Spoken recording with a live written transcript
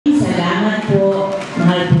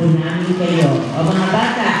O mga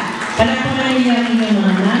bata, palakpakan ninyo ang inyong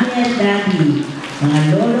mga mami at daddy, mga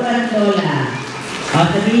lolo at lola. O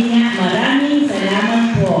sabihin niya, maraming salamat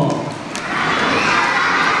po.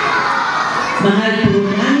 Mahal po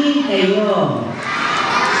namin kayo.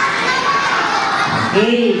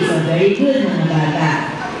 Okay, so very good mga bata.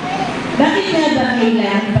 Bakit nga ba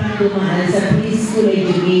kailangan pang tumaan sa preschool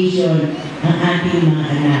education ang ating mga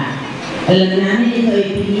anak? Alam namin ito ay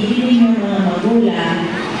pinipili ng mga magulang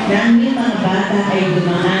na ang inyong mga bata ay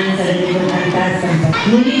dumaan sa ganitong antas ng pag.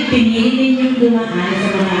 Ngunit pinili ninyong dumaan sa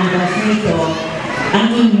mga antas nito ang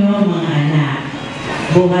inyong mga anak.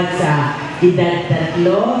 Buhat sa edad 3,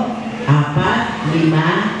 4,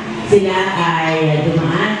 5, sila ay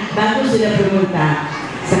dumaan bago sila pumunta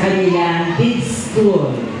sa kanilang kids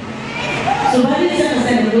school. Subalit sa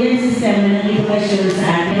kasalukuyang sistema ng edukasyon sa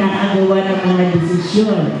atin ang agawa ng mga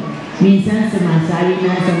desisyon. Minsan sumasali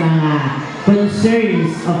na sa mga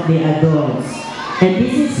concerns of the adults. And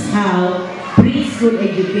this is how preschool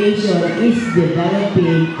education is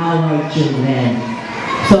developing our children.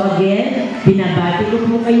 So again, binabati ko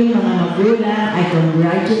po kayong mga magulang. I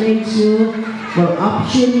congratulate you for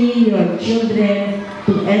optioning your children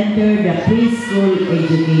to enter the preschool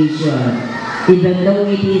education. Even though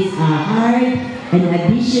it is a hard and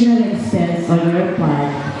additional expense on your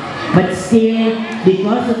part, but still,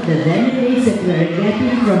 because of the benefits that we are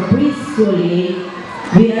getting from preschooling,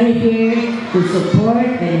 we are here to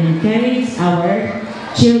support and encourage our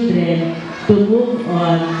children to move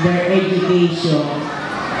on their education,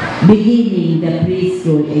 beginning the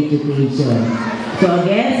preschool education. So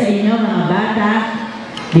again, sa inyo mga bata,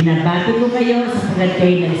 binabati ko kayo sapagkat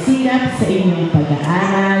kayo nagsilap sa inyong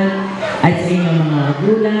pag-aaral at sa inyong mga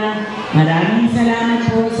magulang. Maraming salamat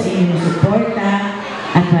po sa inyong suporta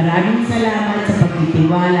at maraming salamat sa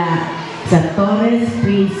pagtitiwala sa Torres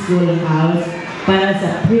Preschool House para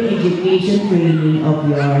sa pre-education training of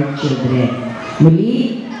your children.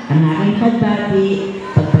 Muli, ang aking pagbati,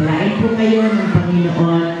 pagpalain po kayo ng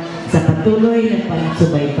Panginoon sa patuloy na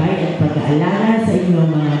pagsubaybay at pag-aalala sa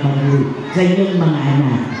inyong mga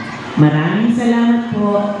anak. Maraming salamat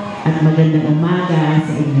po at magandang umaga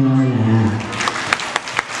sa inyong lahat.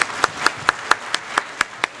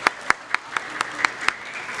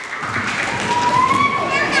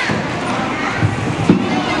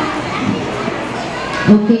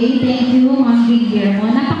 Okay, thank you, Ma'am Guillermo.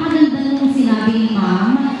 Napakaganda nung sinabi ni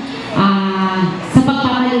Ma'am sa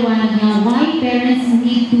pagpapaliwanag niya why parents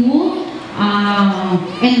need to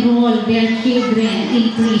enroll their children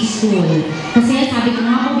in preschool. Kasi sabi ko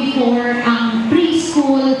nga po before, ang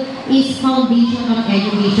preschool is foundation of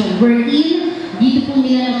education. Wherein, dito po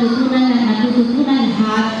nila natututunan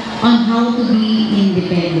lahat on how to be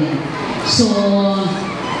independent. So,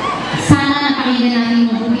 sana napakinggan natin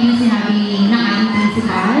mabuti na sinabi ng ating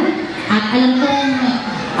principal. At alam kong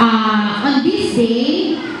on this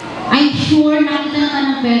day, I'm sure nakita naman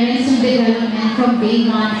ng parents yung development from day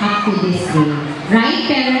 1 up to this day. Right,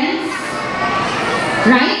 parents?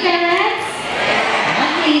 Right, parents?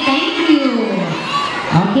 Okay, thank you.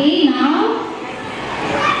 Okay, now,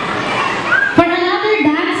 for another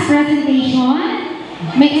dance presentation,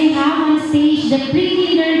 may I have on stage the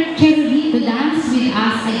pre-kinder cherubim to dance with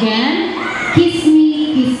us again. Kiss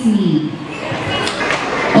Me, Kiss Me.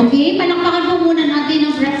 Okay, palakpakan po muna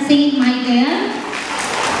natin ang St. Michael.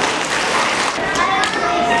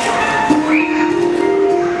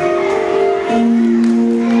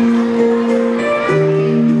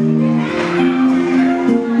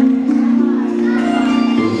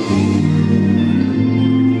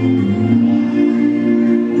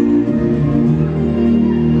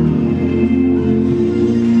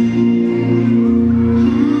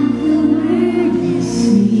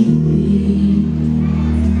 Sweet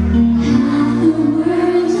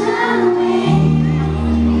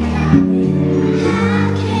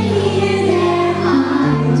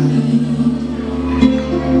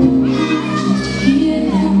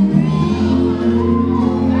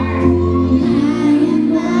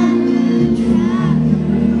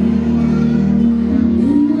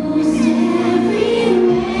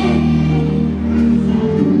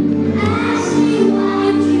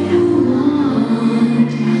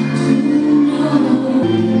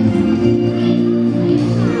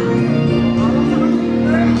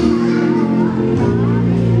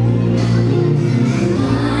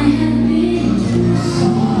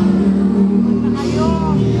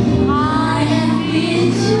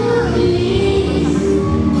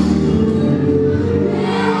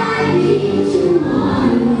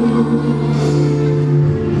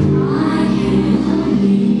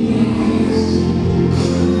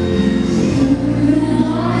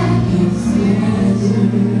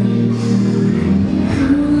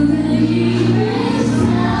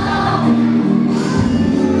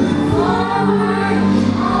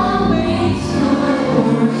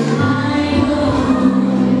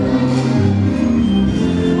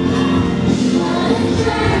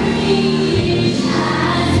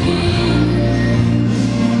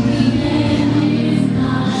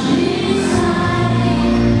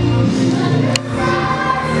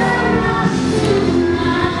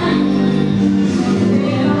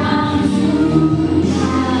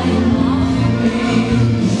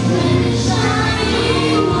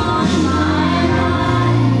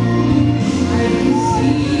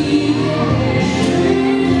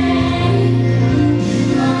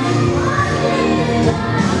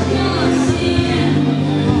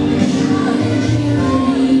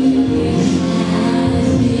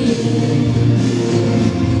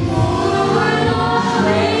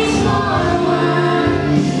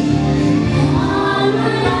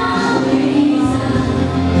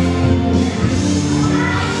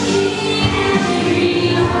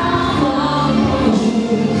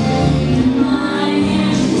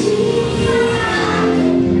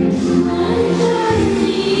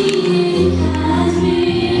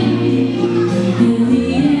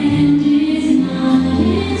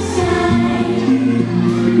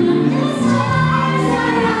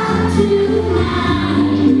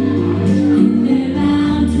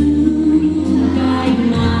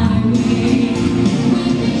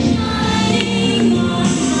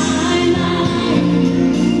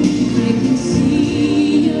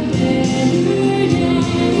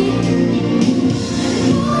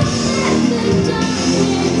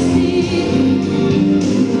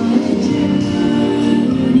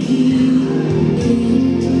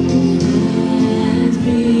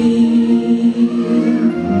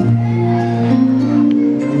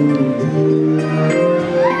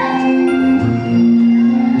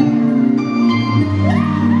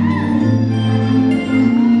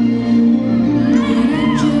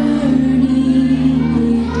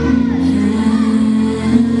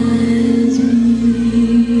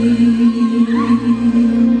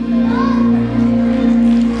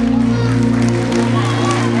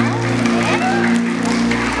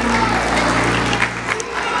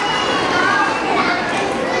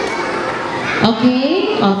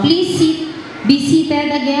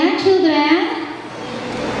seated again, children.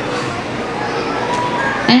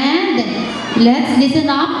 And let's listen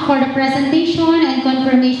up for the presentation and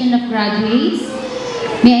confirmation of graduates.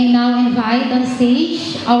 May I now invite on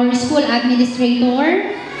stage our school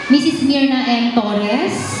administrator, Mrs. Mirna M.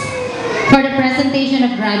 Torres, for the presentation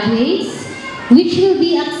of graduates, which will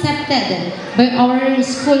be accepted by our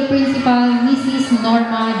school principal, Mrs.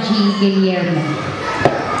 Norma G. Guillermo.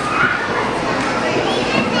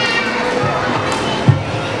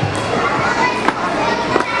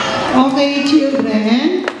 Okay,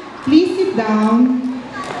 children, please sit down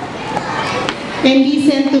and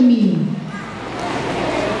listen to me.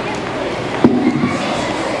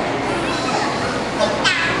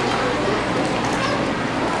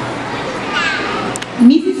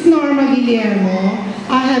 Mrs. Norma Guillermo,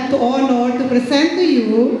 I have the honor to present to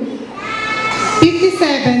you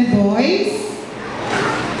 57 boys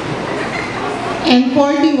and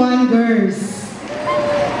 41 girls,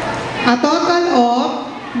 a total of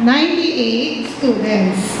 98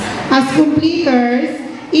 students as completers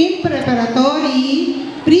in preparatory,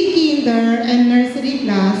 pre-kinder, and nursery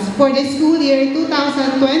class for the school year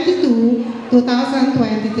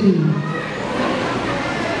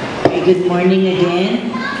 2022-2023. Okay, good morning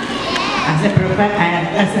again. As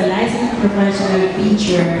a licensed professional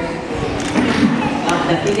teacher of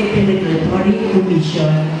the Philippine Regulatory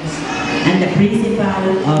Commission and the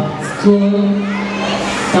principal of school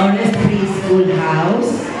Torres Preschool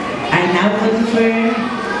House, I now confirm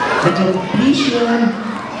the completion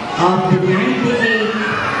of the 98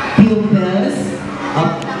 pupils of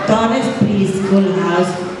Torres Preschool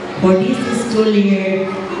House for this school year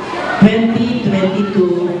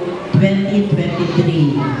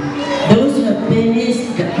 2022-2023. Those who have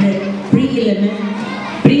finished the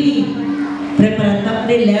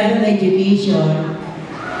pre-preparatory level education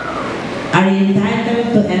are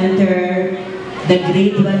entitled to enter the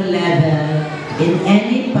grade 1 level in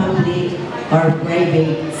any public or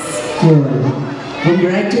private school.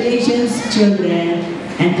 Congratulations, children,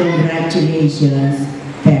 and congratulations,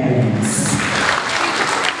 parents.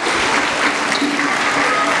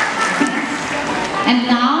 And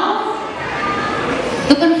now,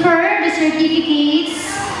 to confer the certificates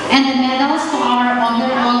and the medals to our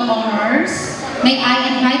overall honors, may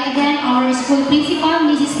I invite again our school principal,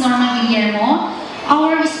 Mrs. Norma Guillermo,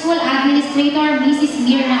 our school administrator, Mrs.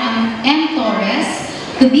 Mirna M. Torres,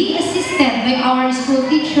 to be assisted by our school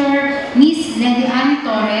teacher, Ms. Lady Ann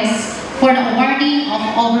Torres, for the awarding of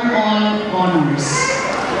overall honors.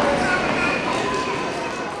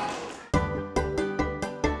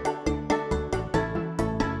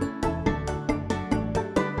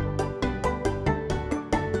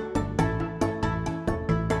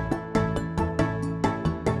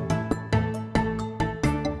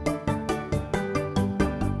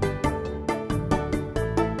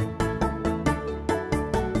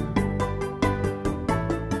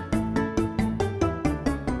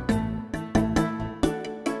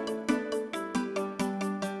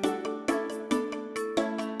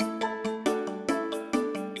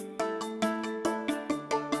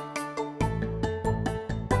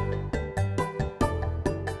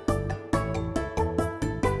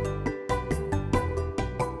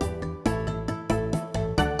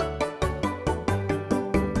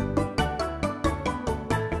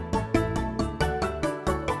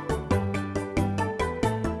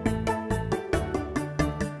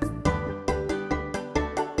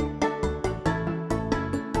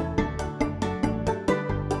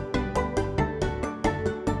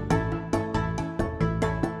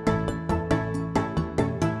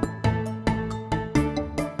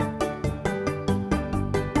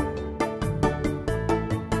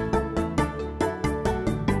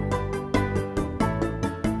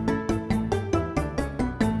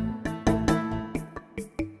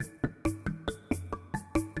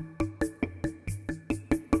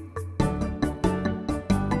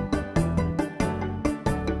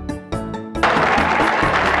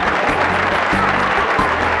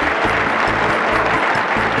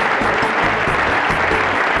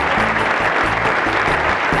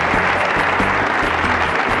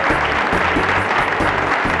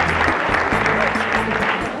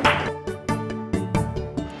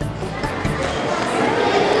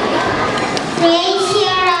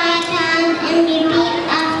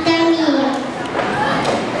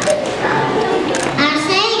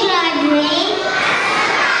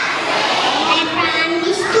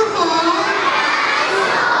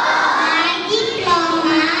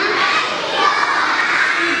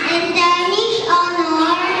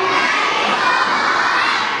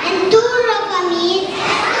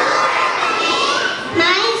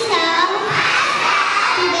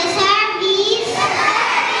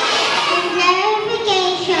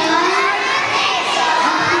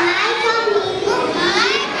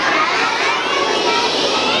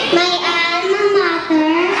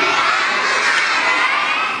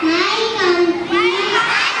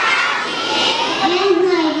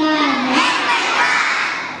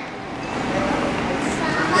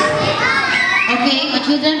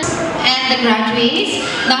 the graduates.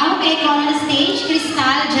 Now may I call on the stage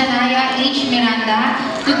Cristal Janaya H. Miranda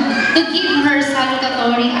to give her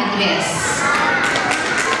salutatory address.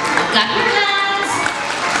 Clap your hands.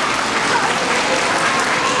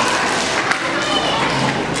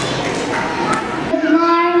 Good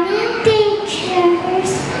morning,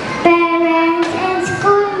 teachers, parents, and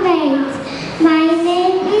schoolmates. My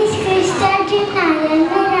name is Cristal Janaya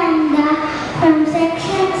Miranda from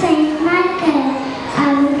Section St. Michael.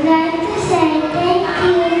 I would like to say thank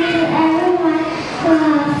you to everyone who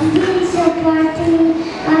has been supporting me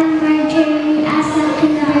on my journey as a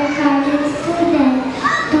kindergarten student.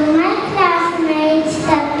 To my classmates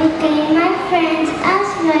that became my friends as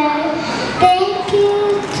well, thank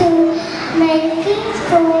you to making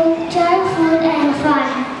school joyful and fun.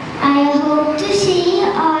 I hope to see you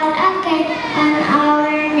all again on our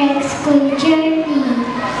next school journey.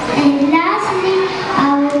 And lastly, I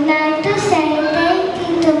would like to say thank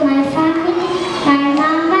you to my family, my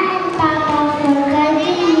mama and papa for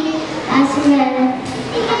guiding me as well.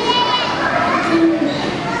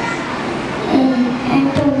 And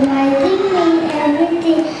providing me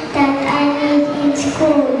everything that I need in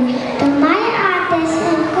school. To my aunts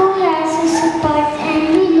and kuyas who support and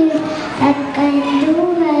believe that I do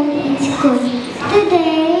well in school.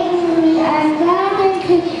 Today, we are gathered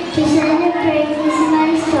here to celebrate this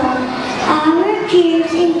milestone. Our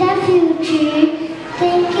dreams in the future.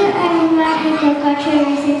 Thank you, everyone, and the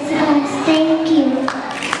congratulations to us. Thank you.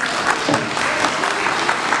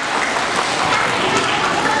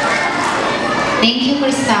 Thank you,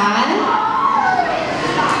 Cristal.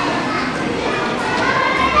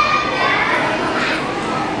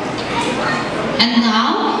 And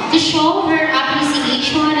now, to show her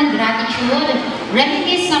appreciation and gratitude,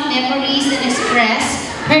 reminisce some memories and express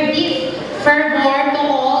her deep fervor to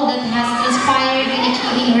all that has inspired in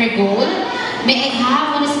achieving her goal, may I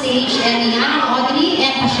have on the stage Eliana Audrey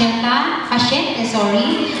and Paciente,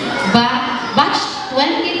 batch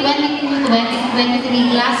 2022-2023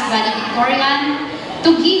 class valedictorian,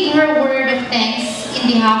 to give her word of thanks in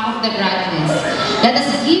behalf of the graduates. Let us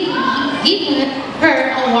give her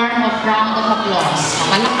a warm round of applause.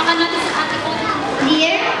 Palakpakan natin sa ating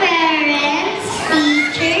Dear parents,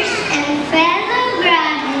 teachers, and fellow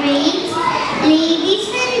graduates, ladies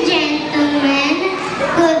and gentlemen,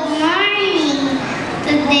 good morning.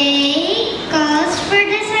 Today calls for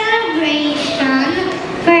the celebration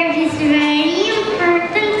for this very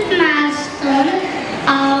important milestone,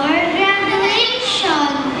 our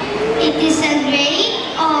graduation. It is a great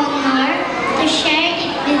honor to share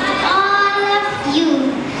it with all of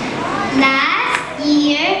you. Last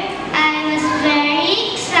year, I was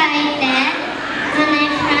very excited when I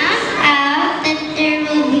found out that there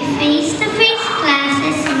will be face-to-face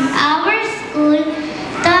classes in our school,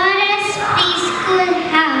 Torres Preschool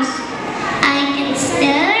House. I can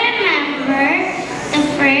still remember the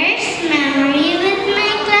first memory with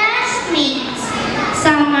my classmates.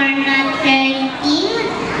 Some are not writing,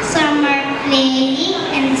 some are playing,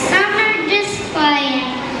 and some are just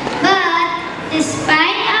quiet. But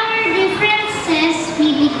despite our differences,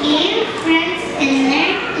 we became friends and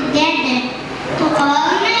learned together. To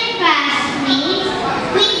all my classmates,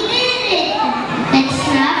 we did it! Let's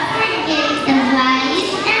not forget the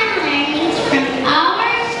values and learnings from our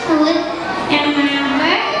school.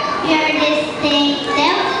 Remember, we are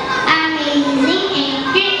distinctive, amazing, and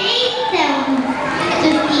creative. To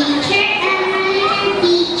teacher Emily and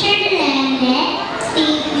teacher Lene,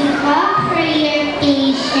 thank you all for your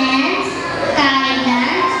patience,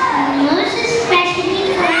 guidance, and most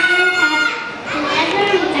especially for your help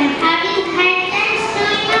whenever we are having hard times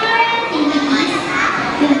doing our activities.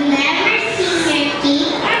 We've never seen your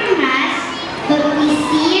cape or mask, but we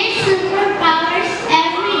see your superpowers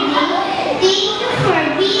every day. Thank you for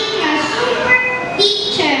being a super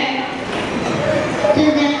teacher. To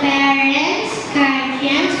the parents,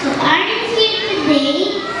 guardians who aren't here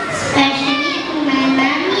today, especially to my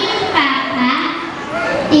mommy and papa,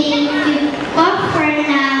 thank you for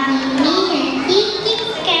loving me and taking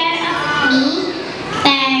care of me.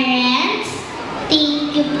 Parents,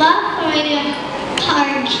 thank you for your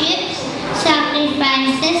hardships,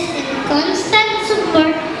 sacrifices, and constant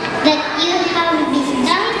support that you have been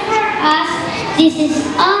done for us. This is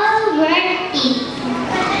all worth it.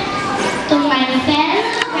 To my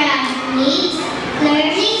fellow graduates,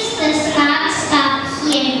 learning does not stop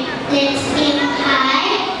here. Let's aim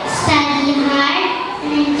high, study hard,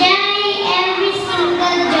 and enjoy every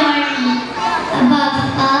single journey. Above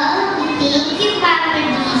all, we thank you, Papa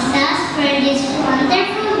Jesus, for this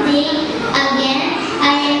wonderful day. Again,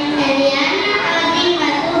 I am Eliana Audrey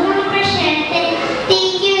Matubang Paciente.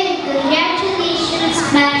 Thank you and congratulations,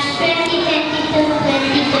 Batch 2023.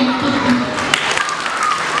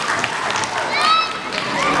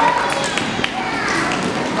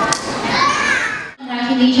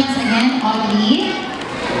 Congratulations again, Audrey.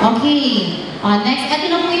 Okay. Next, ito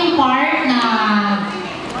na po yung part na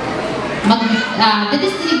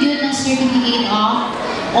mag-distribute ng Certificate of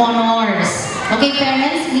Honors. Okay,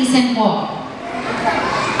 parents, listen po.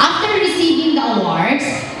 After receiving the awards,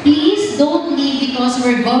 please don't leave because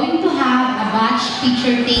we're going to have a batch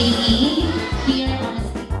picture taking here.